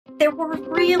there were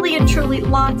really and truly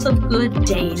lots of good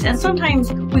days. And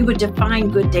sometimes we would define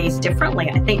good days differently.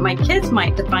 I think my kids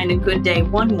might define a good day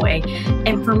one way.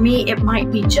 And for me, it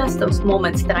might be just those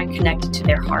moments that I connected to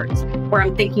their hearts, where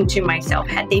I'm thinking to myself,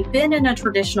 had they been in a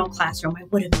traditional classroom, I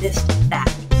would have missed that.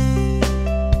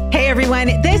 Hey everyone,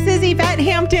 this is Yvette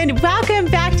Hampton. Welcome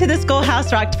back to the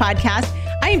Schoolhouse Rocked Podcast.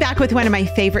 I am back with one of my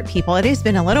favorite people. It has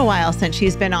been a little while since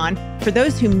she's been on. For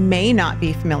those who may not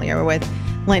be familiar with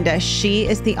Linda, she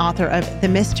is the author of The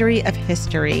Mystery of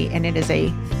History, and it is a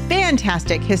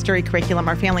fantastic history curriculum.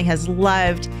 Our family has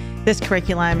loved this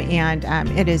curriculum, and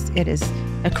it is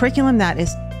a curriculum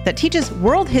that teaches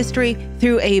world history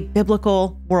through a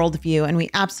biblical worldview, and we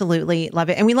absolutely love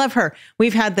it. And we love her.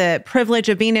 We've had the privilege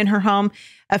of being in her home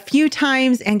a few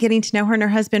times and getting to know her and her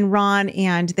husband, Ron,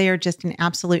 and they are just an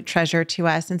absolute treasure to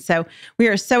us. And so we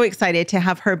are so excited to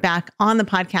have her back on the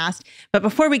podcast. But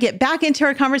before we get back into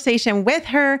our conversation with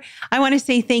her, I want to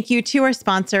say thank you to our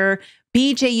sponsor,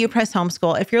 BJU Press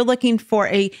Homeschool. If you're looking for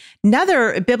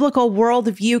another biblical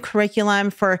worldview curriculum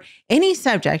for any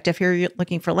subject, if you're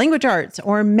looking for language arts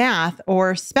or math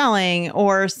or spelling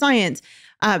or science,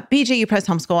 BJU Press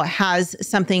Homeschool has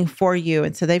something for you.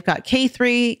 And so they've got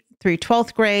K-3 through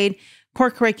 12th grade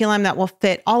core curriculum that will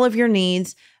fit all of your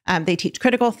needs. They teach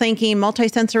critical thinking,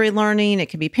 multisensory learning. It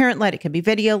can be parent-led, it can be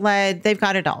video-led. They've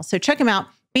got it all. So check them out,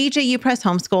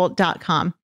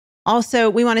 bjupresshomeschool.com. Also,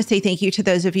 we want to say thank you to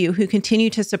those of you who continue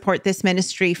to support this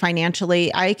ministry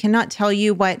financially. I cannot tell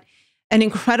you what an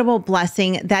incredible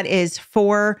blessing that is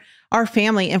for our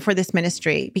family and for this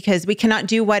ministry, because we cannot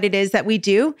do what it is that we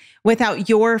do without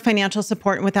your financial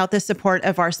support and without the support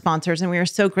of our sponsors. And we are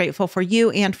so grateful for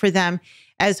you and for them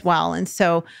as well. And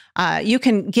so you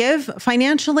can give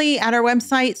financially at our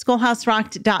website,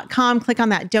 schoolhouserocked.com. Click on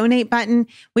that donate button.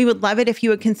 We would love it if you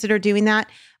would consider doing that.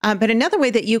 But another way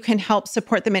that you can help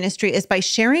support the ministry is by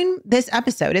sharing this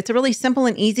episode. It's a really simple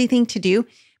and easy thing to do,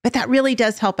 but that really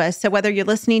does help us. So whether you're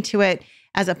listening to it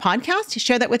as a podcast,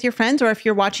 share that with your friends, or if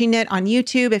you're watching it on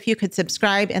YouTube, if you could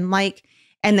subscribe and like,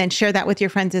 and then share that with your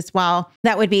friends as well,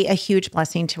 that would be a huge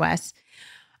blessing to us.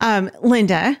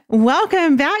 Linda,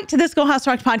 welcome back to the Schoolhouse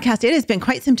Rocked Podcast. It has been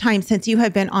quite some time since you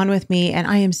have been on with me, and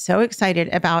I am so excited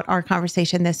about our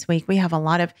conversation this week. We have a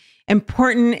lot of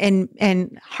important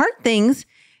and hard things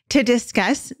to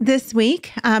discuss this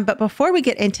week. But before we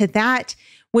get into that,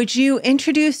 would you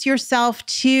introduce yourself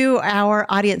to our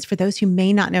audience for those who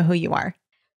may not know who you are?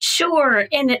 Sure.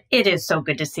 And it is so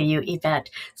good to see you,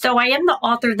 Yvette. So I am the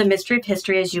author of The Mystery of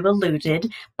History, as you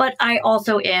alluded, but I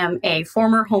also am a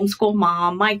former homeschool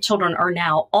mom. My children are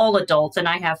now all adults, and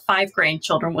I have 5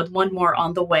 grandchildren with one more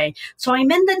on the way. So I'm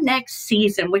in the next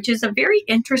season, which is a very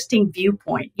interesting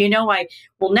viewpoint. You know, I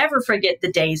will never forget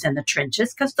the days in the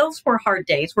trenches, because those were hard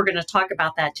days. We're going to talk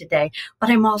about that today.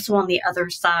 But I'm also on the other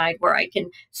side where I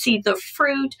can see the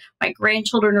fruit. My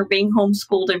grandchildren are being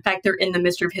homeschooled. In fact, they're in the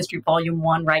Mystery of History Volume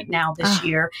 1 right now this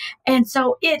year. And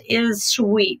so it is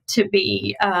sweet to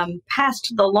be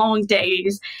past the long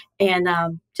days and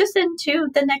just into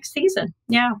the next season.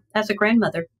 Yeah, as a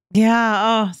grandmother.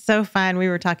 Yeah. Oh, so fun. We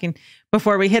were talking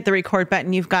before we hit the record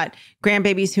button. You've got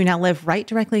grandbabies who now live right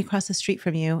directly across the street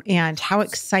from you. And how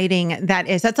exciting that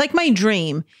is. That's like my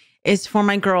dream, is for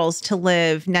my girls to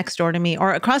live next door to me,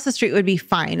 or across the street would be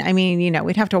fine. I mean, you know,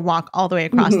 we'd have to walk all the way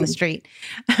across the street.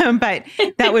 But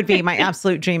that would be my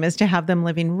absolute dream, is to have them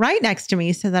living right next to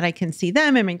me so that I can see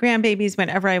them and my grandbabies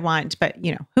whenever I want. But,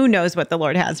 you know, who knows what the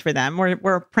Lord has for them.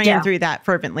 We're praying through that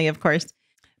fervently, of course.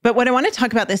 But what I want to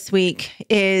talk about this week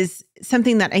is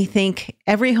something that I think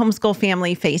every homeschool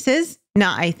family faces.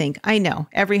 I know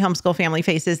every homeschool family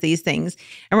faces these things.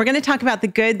 And we're going to talk about the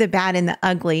good, the bad, and the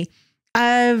ugly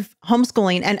of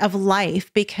homeschooling and of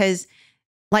life, because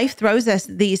life throws us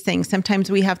these things.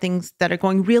 Sometimes we have things that are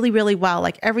going really, really well,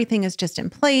 like everything is just in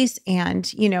place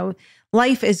and, you know,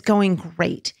 life is going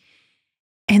great.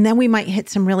 And then we might hit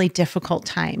some really difficult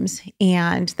times.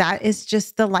 And that is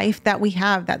just the life that we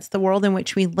have. That's the world in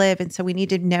which we live. And so we need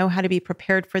to know how to be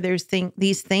prepared for these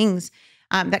things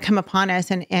that come upon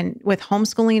us. And with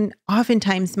homeschooling,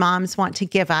 oftentimes moms want to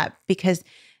give up, because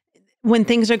when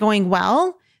things are going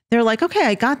well, they're like, okay,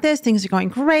 I got this. Things are going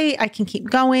great. I can keep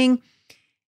going.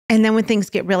 And then when things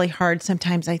get really hard,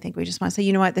 sometimes I think we just want to say,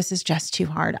 you know what, this is just too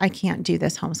hard. I can't do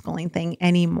this homeschooling thing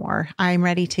anymore. I'm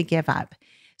ready to give up.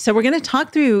 So we're going to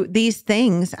talk through these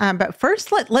things. But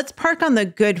first, let's park on the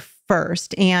good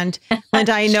first. And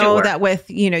Linda, I know Sure. that with,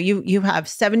 you know, you have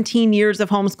 17 years of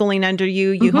homeschooling under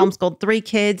you. You homeschooled 3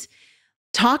 kids.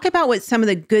 Talk about what some of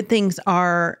the good things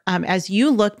are as you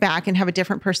look back and have a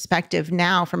different perspective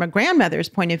now from a grandmother's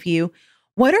point of view.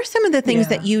 What are some of the things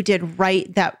that you did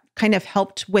right that kind of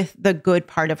helped with the good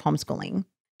part of homeschooling?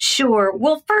 Sure.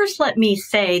 Well, first, let me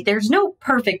say there's no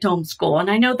perfect homeschool. And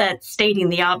I know that's stating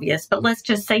the obvious, but let's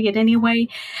just say it anyway.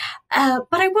 But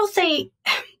I will say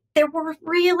there were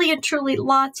really and truly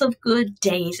lots of good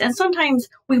days. And sometimes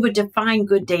we would define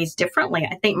good days differently.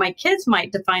 I think my kids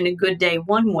might define a good day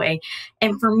one way.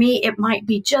 And for me, it might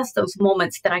be just those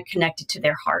moments that I connected to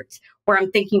their hearts, where I'm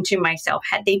thinking to myself,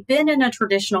 had they been in a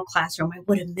traditional classroom, I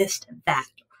would have missed that.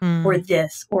 Or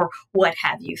this, or what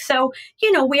have you. So,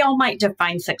 we all might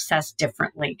define success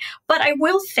differently. But I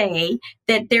will say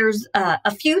that there's a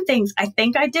few things I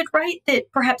think I did right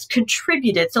that perhaps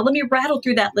contributed. So let me rattle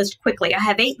through that list quickly. I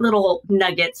have 8 little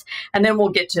nuggets, and then we'll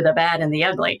get to the bad and the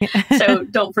ugly. So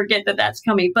don't forget that that's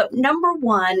coming. But number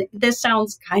one, this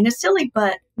sounds kind of silly,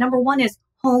 but number one is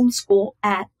homeschool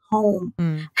at home.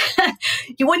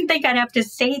 You wouldn't think I'd have to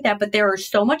say that, but there are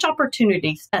so much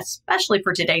opportunities, especially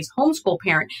for today's homeschool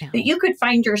parent, that you could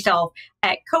find yourself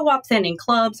at co-ops and in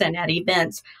clubs and at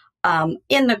events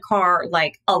in the car,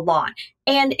 like a lot.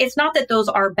 And it's not that those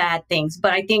are bad things,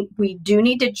 but I think we do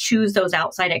need to choose those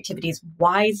outside activities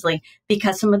wisely,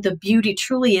 because some of the beauty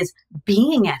truly is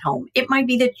being at home. It might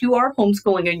be that you are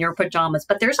homeschooling in your pajamas,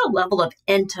 but there's a level of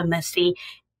intimacy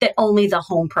that only the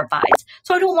home provides.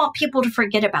 So I don't want people to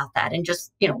forget about that and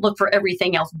just, look for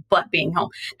everything else but being home.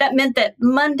 That meant that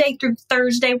Monday through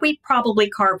Thursday, we probably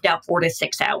carved out 4 to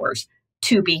 6 hours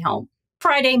to be home.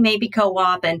 Friday, maybe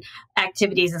co-op and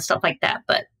activities and stuff like that,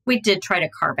 but we did try to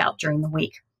carve out during the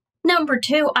week. Number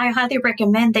 2, I highly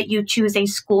recommend that you choose a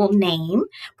school name,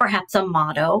 perhaps a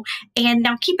motto. And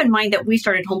now keep in mind that we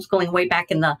started homeschooling way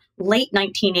back in the late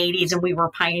 1980s and we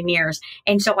were pioneers.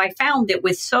 And so I found that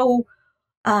with so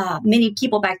many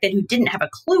people back then who didn't have a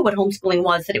clue what homeschooling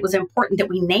was, that it was important that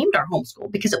we named our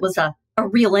homeschool because it was a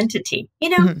real entity.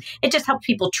 It just helped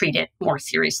people treat it more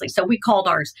seriously. So we called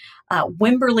ours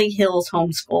Wimberley Hills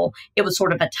Homeschool. It was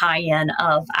sort of a tie-in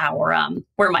of our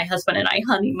where my husband and I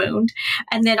honeymooned.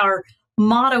 And then our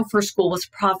motto for school was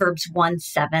Proverbs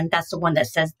 1:7. That's the one that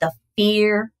says, "The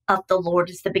fear of the Lord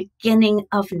is the beginning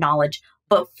of knowledge,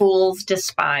 but fools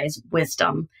despise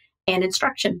wisdom and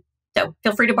instruction." So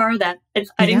feel free to borrow that.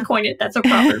 I didn't coin it. That's a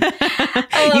proverb.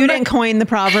 You didn't coin the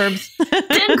Proverbs.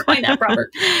 Didn't coin that proverb.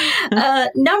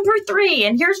 Number 3,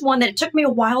 and here's one that it took me a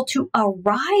while to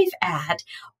arrive at.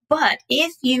 But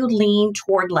if you lean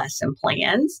toward lesson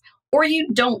plans, or you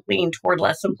don't lean toward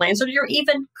lesson plans, or you're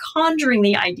even conjuring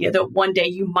the idea that one day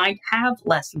you might have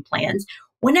lesson plans,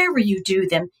 whenever you do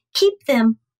them, keep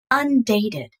them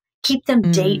undated. Keep them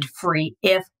date-free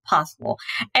if possible.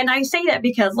 And I say that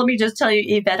because, let me just tell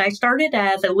you, Yvette, I started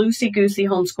as a loosey-goosey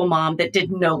homeschool mom that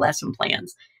did no lesson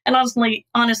plans. And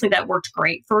honestly, that worked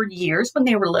great for years when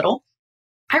they were little.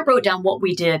 I wrote down what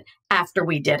we did after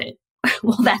we did it.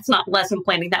 Well, that's not lesson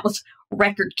planning. That was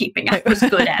record keeping. I was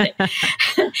good at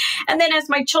it. And then as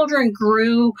my children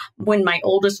grew, when my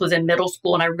oldest was in middle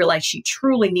school and I realized she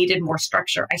truly needed more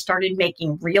structure, I started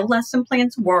making real lesson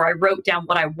plans where I wrote down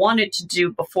what I wanted to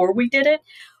do before we did it.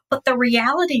 But the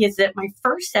reality is that my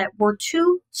first set were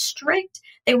too strict.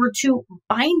 They were too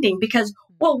binding because,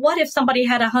 well, what if somebody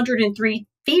had 103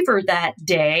 fever that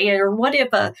day? Or what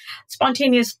if a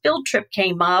spontaneous field trip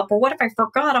came up? Or what if I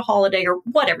forgot a holiday or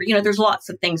whatever? There's lots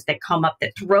of things that come up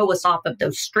that throw us off of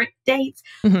those strict dates.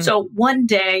 So one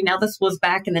day, now this was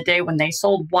back in the day when they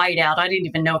sold Whiteout. I didn't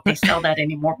even know if they sell that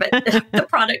anymore, but the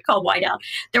product called Whiteout.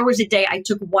 There was a day I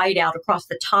took Whiteout across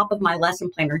the top of my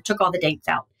lesson planner and took all the dates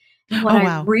out. And what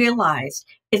I realized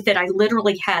is that I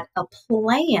literally had a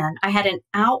plan. I had an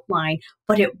outline,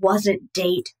 but it wasn't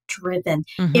date driven.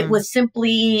 It was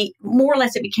simply more or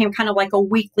less, it became kind of like a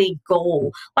weekly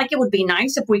goal. Like it would be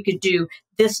nice if we could do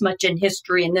this much in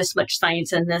history and this much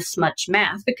science and this much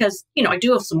math, because, I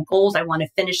do have some goals. I want to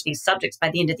finish these subjects by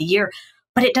the end of the year,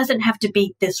 but it doesn't have to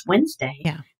be this Wednesday.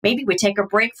 Maybe we take a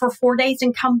break for 4 days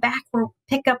and come back or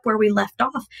pick up where we left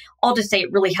off. All to say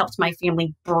it really helps my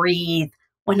family breathe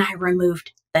when I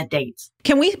removed the dates.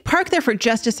 Can we park there for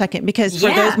just a second? Because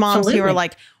for those moms who are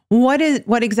like, what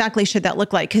exactly should that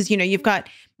look like? Because, you've got,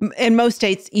 in most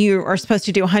states, you are supposed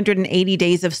to do 180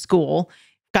 days of school,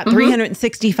 got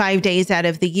 365 days out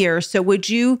of the year. So would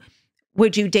you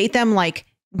date them like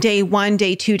day 1,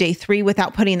 day 2, day 3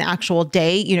 without putting the actual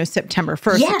day, September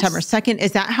 1st, September 2nd?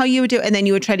 Is that how you would do it? And then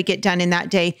you would try to get done in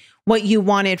that day what you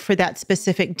wanted for that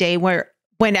specific day,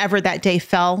 whenever that day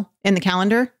fell in the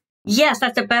calendar? Yes,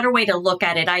 that's a better way to look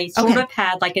at it. I sort of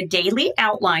had like a daily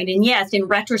outline. And yes, in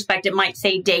retrospect, it might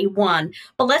say day one.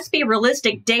 But let's be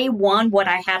realistic. Day one, what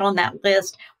I had on that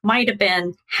list might have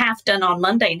been half done on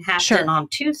Monday and half done on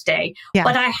Tuesday. Yeah.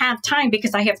 But I have time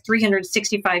because I have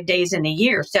 365 days in a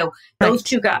year. So those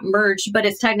two got merged, but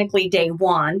it's technically day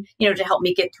one, to help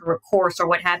me get through a course or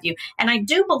what have you. And I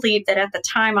do believe that at the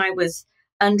time I was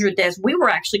under this, we were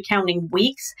actually counting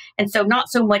weeks. And so not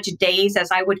so much days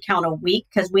as I would count a week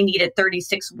because we needed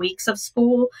 36 weeks of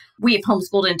school. We have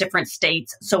homeschooled in different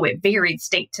states, so it varied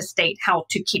state to state how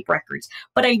to keep records.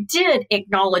 But I did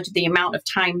acknowledge the amount of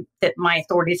time that my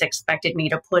authorities expected me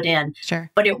to put in. Sure.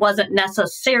 But it wasn't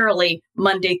necessarily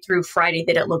Monday through Friday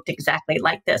that it looked exactly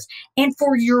like this. And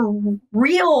for your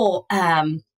real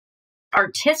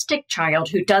artistic child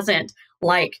who doesn't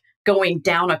like going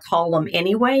down a column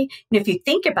anyway. And if you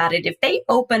think about it, if they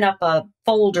open up a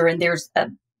folder and there's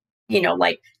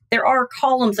there are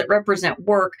columns that represent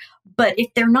work, but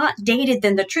if they're not dated,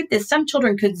 then the truth is some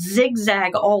children could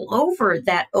zigzag all over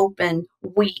that open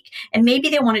week. And maybe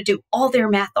they want to do all their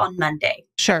math on Monday.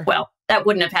 Sure. Well, that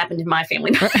wouldn't have happened in my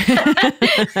family.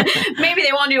 Maybe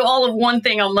they want to do all of one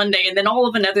thing on Monday and then all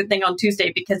of another thing on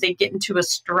Tuesday because they get into a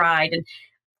stride. And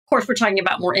of course, we're talking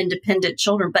about more independent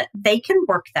children, but they can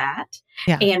work that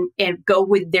and go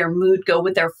with their mood, go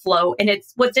with their flow. And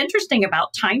it's what's interesting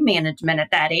about time management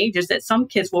at that age is that some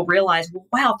kids will realize, well,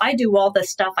 wow, if I do all the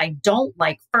stuff I don't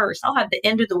like first, I'll have the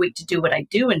end of the week to do what I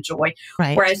do enjoy.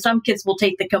 Right. Whereas some kids will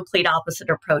take the complete opposite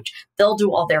approach. They'll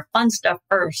do all their fun stuff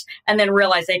first and then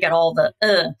realize they got all the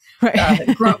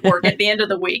grunt work at the end of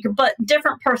the week. But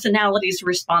different personalities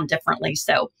respond differently.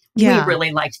 So we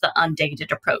really liked the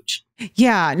undated approach.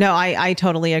 Yeah, no, I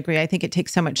totally agree. I think it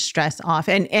takes so much stress off.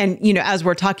 And as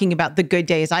we're talking about the good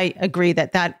days, I agree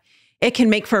that it can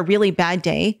make for a really bad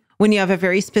day when you have a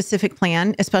very specific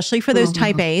plan, especially for those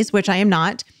type A's, which I am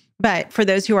not. But for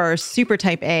those who are super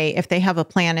type A, if they have a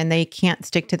plan and they can't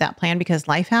stick to that plan because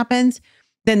life happens,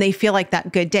 then they feel like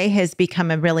that good day has become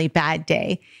a really bad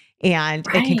day. And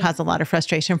it can cause a lot of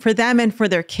frustration for them and for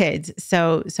their kids.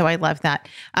 So I love that.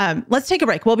 Let's take a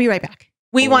break. We'll be right back.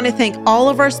 We want to thank all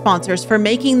of our sponsors for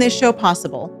making this show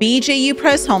possible. BJU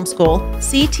Press Homeschool,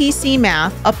 CTC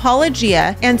Math,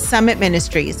 Apologia, and Summit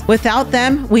Ministries. Without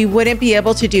them, we wouldn't be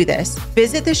able to do this.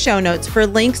 Visit the show notes for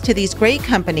links to these great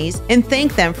companies and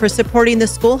thank them for supporting the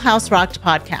Schoolhouse Rocked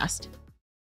podcast.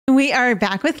 We are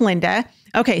back with Linda.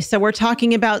 Okay, so we're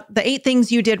talking about the 8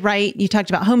 things you did right. You talked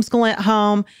about homeschooling at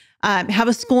home, have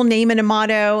a school name and a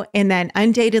motto, and then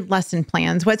undated lesson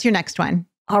plans. What's your next one?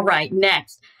 All right,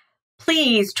 next.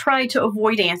 Please try to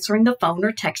avoid answering the phone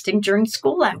or texting during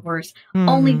school hours,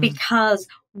 only because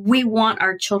we want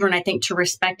our children, I think, to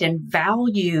respect and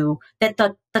value that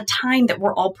the time that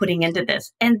we're all putting into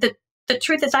this. And the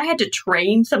truth is I had to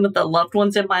train some of the loved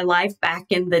ones in my life back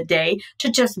in the day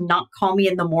to just not call me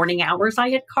in the morning hours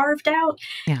I had carved out.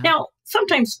 Yeah. Now,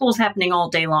 sometimes school's happening all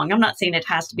day long. I'm not saying it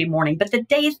has to be morning, but the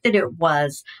days that it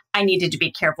was, I needed to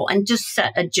be careful and just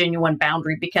set a genuine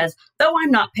boundary because though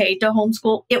I'm not paid to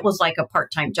homeschool, it was like a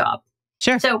part-time job.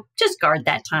 Sure. So just guard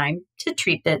that time to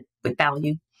treat it with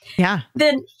value. Yeah.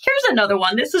 Then here's another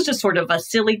one. This is just sort of a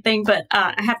silly thing, but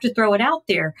I have to throw it out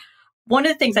there. One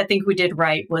of the things I think we did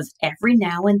right was every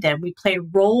now and then we play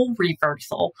role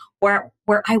reversal where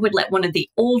I would let one of the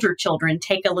older children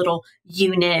take a little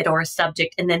unit or a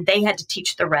subject and then they had to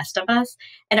teach the rest of us.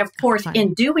 And of course,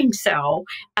 in doing so,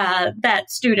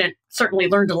 that student certainly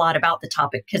learned a lot about the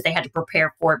topic because they had to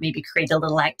prepare for it, maybe create a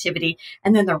little activity.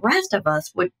 And then the rest of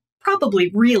us would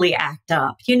probably really act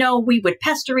up. We would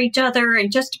pester each other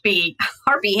and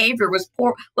our behavior was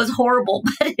horrible,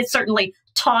 but it certainly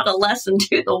taught a lesson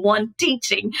to the one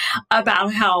teaching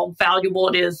about how valuable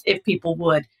it is if people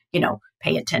would,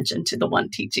 pay attention to the one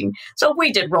teaching. So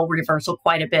we did role reversal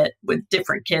quite a bit with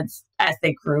different kids as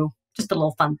they grew. Just a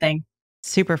little fun thing.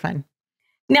 Super fun.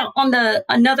 Now on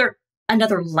another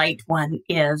light one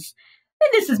is, and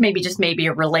this is maybe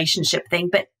a relationship thing,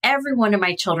 but every one of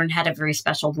my children had a very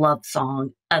special love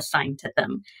song assigned to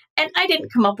them. And I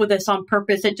didn't come up with this on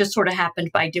purpose. It just sort of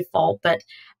happened by default. But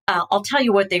I'll tell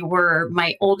you what they were.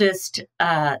 My oldest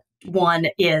one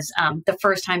is The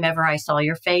First Time Ever I Saw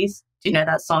Your Face. Do you know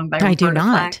that song by Roberta I do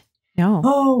not. Flack? No.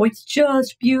 Oh, it's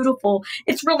just beautiful.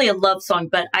 It's really a love song,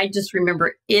 but I just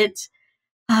remember it.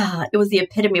 It was the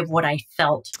epitome of what I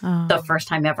felt the first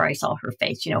time ever I saw her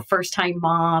face. First time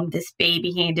mom, this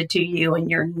baby handed to you, and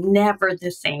you're never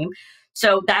the same.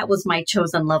 So that was my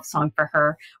chosen love song for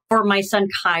her. For my son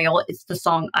Kyle, it's the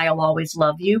song I'll Always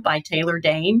Love You by Taylor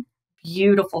Dayne.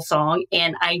 beautiful song.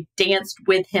 And I danced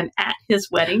with him at his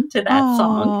wedding to that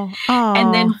song.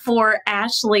 And then for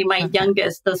Ashley, my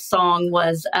youngest, the song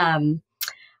was,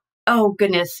 oh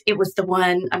goodness, it was the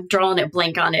one, I'm drawing a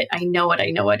blank on it. I know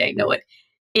it.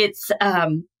 It's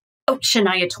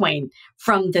Shania Twain,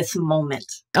 From This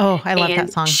Moment. Oh, I love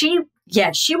that song.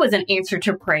 She was an answer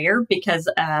to prayer because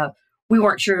we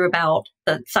weren't sure about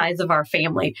the size of our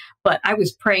family, but I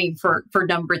was praying for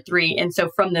number 3. And so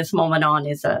From This Moment on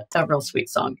is a real sweet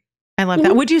song. I love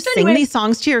that. Would you sing these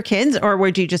songs to your kids, or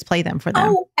would you just play them for them?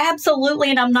 Oh,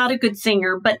 absolutely. And I'm not a good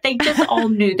singer, but they just all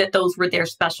knew that those were their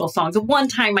special songs. One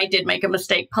time I did make a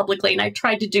mistake publicly, and I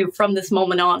tried to do From This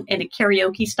Moment On in a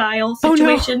karaoke style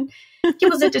situation. Oh, no.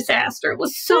 It was a disaster. It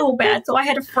was so bad. So I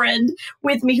had a friend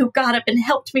with me who got up and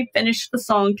helped me finish the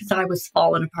song because I was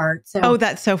falling apart. So. Oh,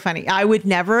 that's so funny. I would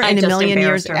never in a million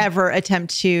years ever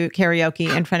attempt to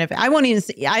karaoke in front of it.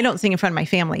 I don't sing in front of my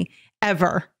family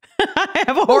ever. I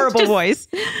have a horrible voice.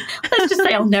 Let's just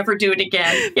say I'll never do it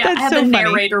again. Yeah, I have a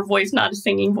narrator voice, not a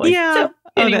singing voice. Yeah. So,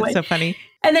 anyway. That's so funny.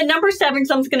 And then number 7,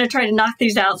 so I'm just going to try to knock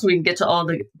these out so we can get to all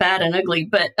the bad and ugly.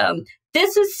 But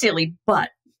this is silly,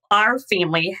 but our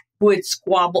family would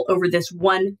squabble over this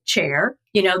one chair,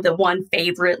 the one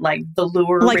favorite, like the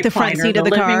Lure like the front seat of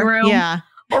the car. Room, yeah.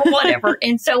 Or whatever.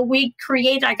 And so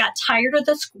I got tired of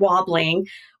the squabbling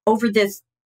over this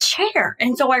chair.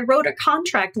 And so I wrote a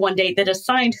contract one day that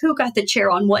assigned who got the chair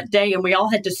on what day, and we all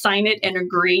had to sign it and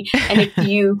agree. And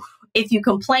if you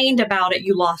complained about it,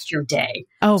 you lost your day.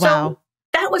 Oh, wow. So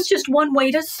that was just one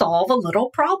way to solve a little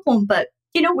problem. But,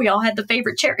 we all had the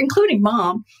favorite chair, including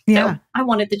Mom. Yeah. So I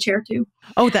wanted the chair too.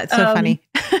 Oh, that's so funny.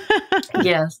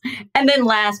 Yes. And then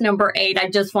last, number 8, I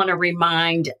just want to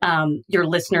remind your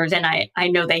listeners, and I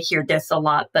know they hear this a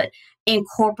lot, but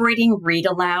incorporating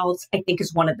read-alouds, I think,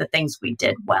 is one of the things we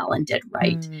did well and did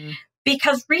right.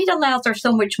 Because read-alouds are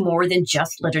so much more than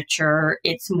just literature.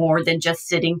 It's more than just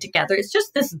sitting together. It's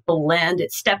just this blend.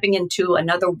 It's stepping into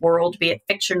another world, be it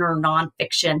fiction or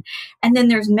nonfiction. And then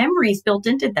there's memories built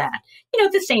into that.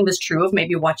 The same is true of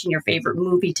maybe watching your favorite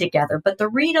movie together, but the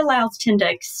read-alouds tend to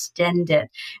extend it.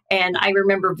 And I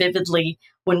remember vividly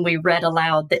when we read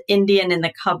aloud The Indian in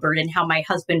the Cupboard and how my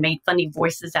husband made funny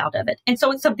voices out of it. And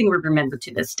so it's something we remember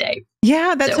to this day.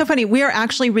 Yeah, that's so funny. We are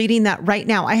actually reading that right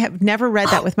now. I have never read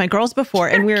that with my girls before.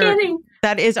 And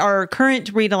that is our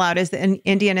current read aloud, is The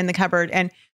Indian in the Cupboard. And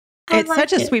it's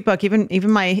such a sweet book. Even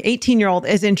my 18-year-old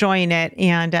is enjoying it,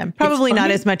 and probably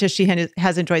not as much as she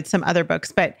has enjoyed some other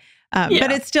books, but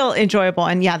it's still enjoyable.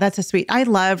 And yeah, that's a sweet. I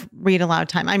love read aloud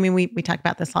time. I mean, we talk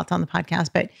about this lots on the podcast,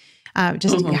 but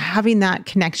just having that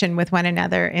connection with one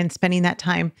another and spending that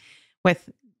time with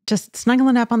just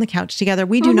snuggling up on the couch together.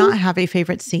 We do not have a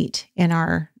favorite seat in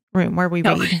our room where we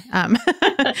read.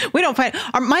 We don't fight.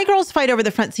 My girls fight over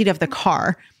the front seat of the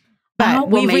car, but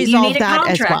we've resolved that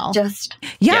as well.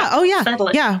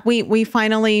 We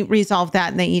finally resolved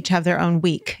that, and they each have their own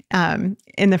week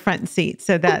in the front seat.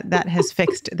 So that has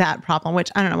fixed that problem,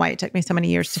 which I don't know why it took me so many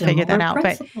years to figure that out.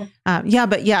 Principle. But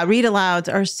read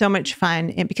alouds are so much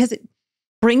fun, and because it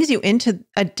brings you into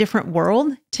a different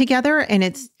world together, and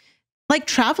it's like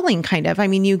traveling kind of. I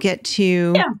mean, you get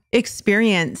to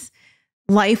experience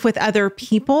life with other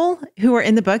people who are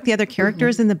in the book, the other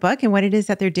characters in the book, and what it is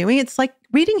that they're doing. It's like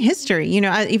reading history,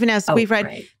 even as we've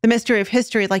read The Mystery of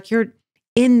History, like you're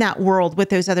in that world with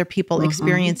those other people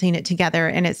experiencing it together.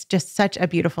 And it's just such a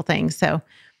beautiful thing. So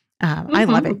I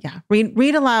love it. Yeah. Read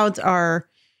alouds are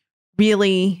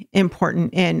really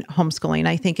important in homeschooling.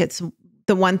 I think it's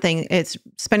the one thing, it's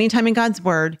spending time in God's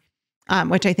word,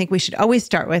 which I think we should always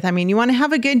start with. I mean, you want to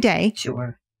have a good day.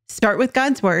 Sure. Start with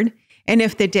God's word. And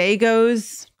if the day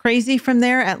goes crazy from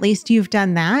there, at least you've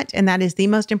done that. And that is the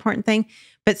most important thing.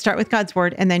 But start with God's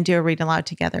word and then do a read aloud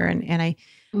together. And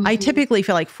I typically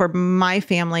feel like for my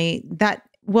family, that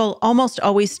will almost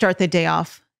always start the day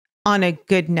off on a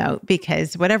good note,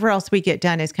 because whatever else we get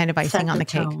done is kind of icing on the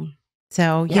cake.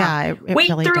 So it we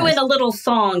really threw does. in a little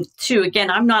song too.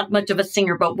 Again, I'm not much of a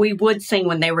singer, but we would sing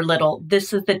when they were little.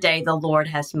 This is the day the Lord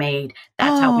has made.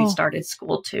 That's how we started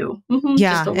school too.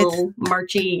 Yeah, just a little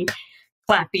marchy,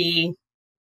 clappy.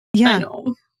 Yeah, I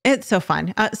know. It's so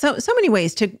fun. So many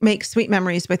ways to make sweet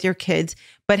memories with your kids,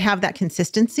 but have that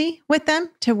consistency with them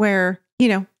to where,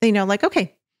 they know like,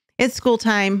 okay, it's school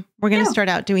time. We're going to start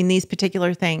out doing these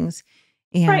particular things.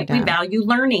 And, we value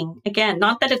learning. Again,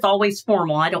 not that it's always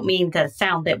formal. I don't mean to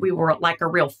sound that we were like a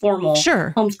real formal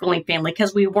homeschooling family,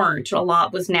 because we weren't. A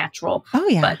lot was natural. Oh,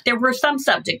 yeah. But there were some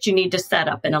subjects you need to set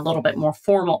up in a little bit more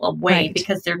formal a way,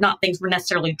 because they're not things we're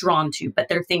necessarily drawn to, but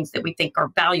they're things that we think are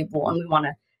valuable and we want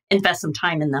to invest some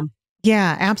time in them.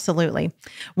 Yeah, absolutely.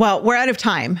 Well, we're out of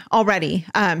time already.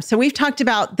 So we've talked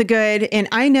about the good, and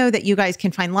I know that you guys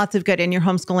can find lots of good in your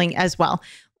homeschooling as well.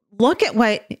 Look at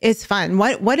what is fun.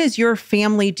 What does your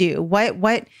family do?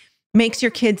 What makes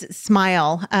your kids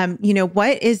smile?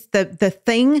 What is the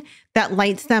thing that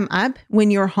lights them up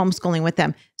when you're homeschooling with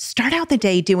them? Start out the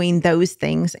day doing those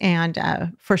things.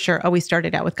 And for sure, always start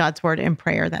it out with God's word and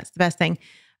prayer. That's the best thing.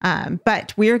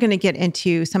 But we're going to get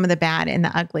into some of the bad and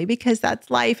the ugly because that's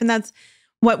life and that's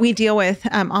what we deal with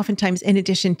oftentimes in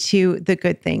addition to the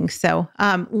good things. So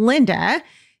Linda,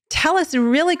 tell us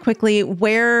really quickly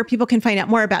where people can find out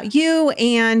more about you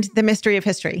and the Mystery of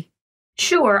History.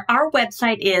 Sure. Our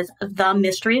website is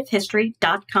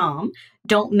themysteryofhistory.com.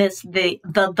 Don't miss the,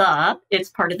 it's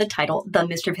part of the title,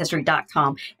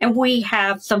 themysteryofhistory.com. And we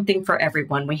have something for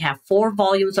everyone. We have 4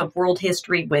 volumes of world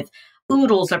history with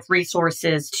oodles of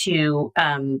resources to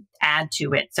add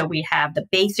to it. So we have the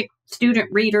basic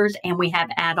student readers and we have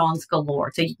add-ons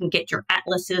galore. So you can get your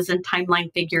atlases and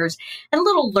timeline figures and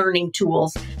little learning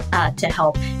tools to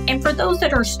help. And for those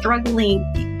that are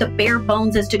struggling, the bare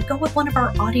bones is to go with one of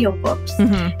our audiobooks.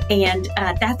 And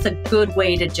that's a good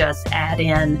way to just add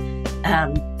in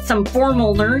some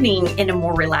formal learning in a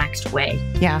more relaxed way.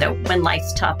 Yeah. So when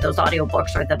life's tough, those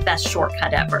audiobooks are the best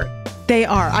shortcut ever. They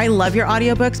are. I love your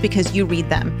audiobooks because you read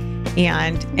them.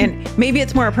 And maybe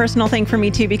it's more a personal thing for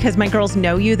me too, because my girls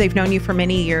know you, they've known you for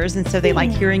many years. And so they like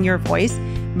hearing your voice,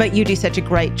 but you do such a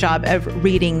great job of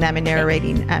reading them and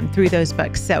narrating through those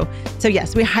books. So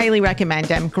yes, we highly recommend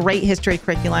them. Great history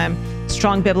curriculum,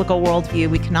 strong biblical worldview.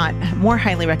 We cannot more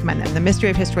highly recommend them. The Mystery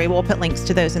of History, we'll put links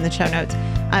to those in the show notes.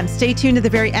 Stay tuned to the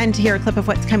very end to hear a clip of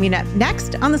what's coming up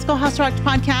next on the Schoolhouse Rocked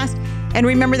podcast. And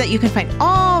remember that you can find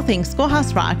all things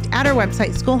Schoolhouse Rocked at our website,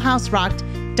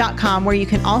 schoolhouserocked.com, where you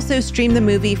can also stream the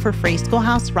movie for free,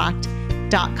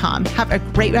 schoolhouserocked.com. Have a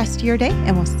great rest of your day,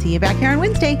 and we'll see you back here on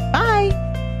Wednesday. Bye.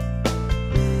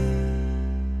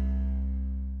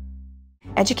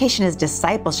 Education is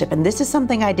discipleship, and this is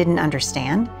something I didn't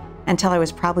understand until I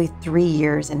was probably 3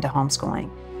 years into homeschooling.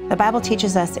 The Bible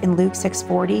teaches us in Luke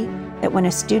 6:40 that when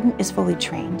a student is fully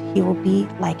trained, he will be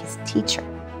like his teacher.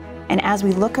 And as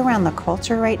we look around the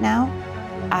culture right now,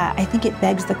 I think it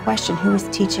begs the question, who is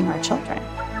teaching our children?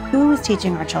 Who is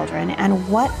teaching our children, and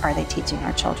what are they teaching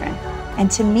our children? And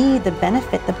to me, the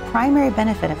primary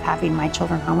benefit of having my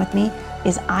children home with me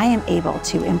is I am able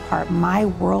to impart my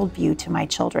worldview to my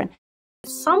children.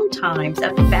 Sometimes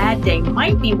a bad day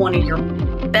might be one of your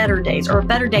better days, or a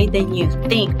better day than you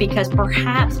think, because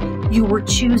perhaps you were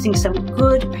choosing some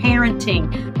good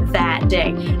parenting that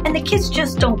day. And the kids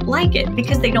just don't like it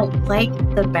because they don't like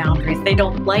the boundaries. They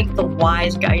don't like the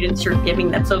wise guidance you're giving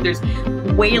them. So there's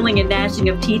wailing and gnashing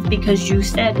of teeth because you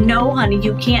said, no, honey,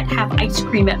 you can't have ice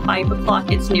cream at 5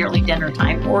 o'clock. It's nearly dinner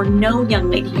time. Or no, young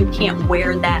lady, you can't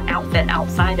wear that outfit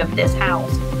outside of this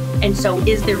house. And so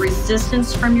is there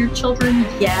resistance from your children?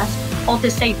 Yes. All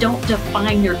to say, don't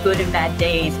define your good and bad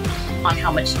days on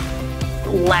how much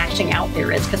lashing out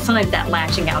there is, because sometimes that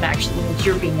lashing out actually means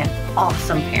you're being an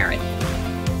awesome parent.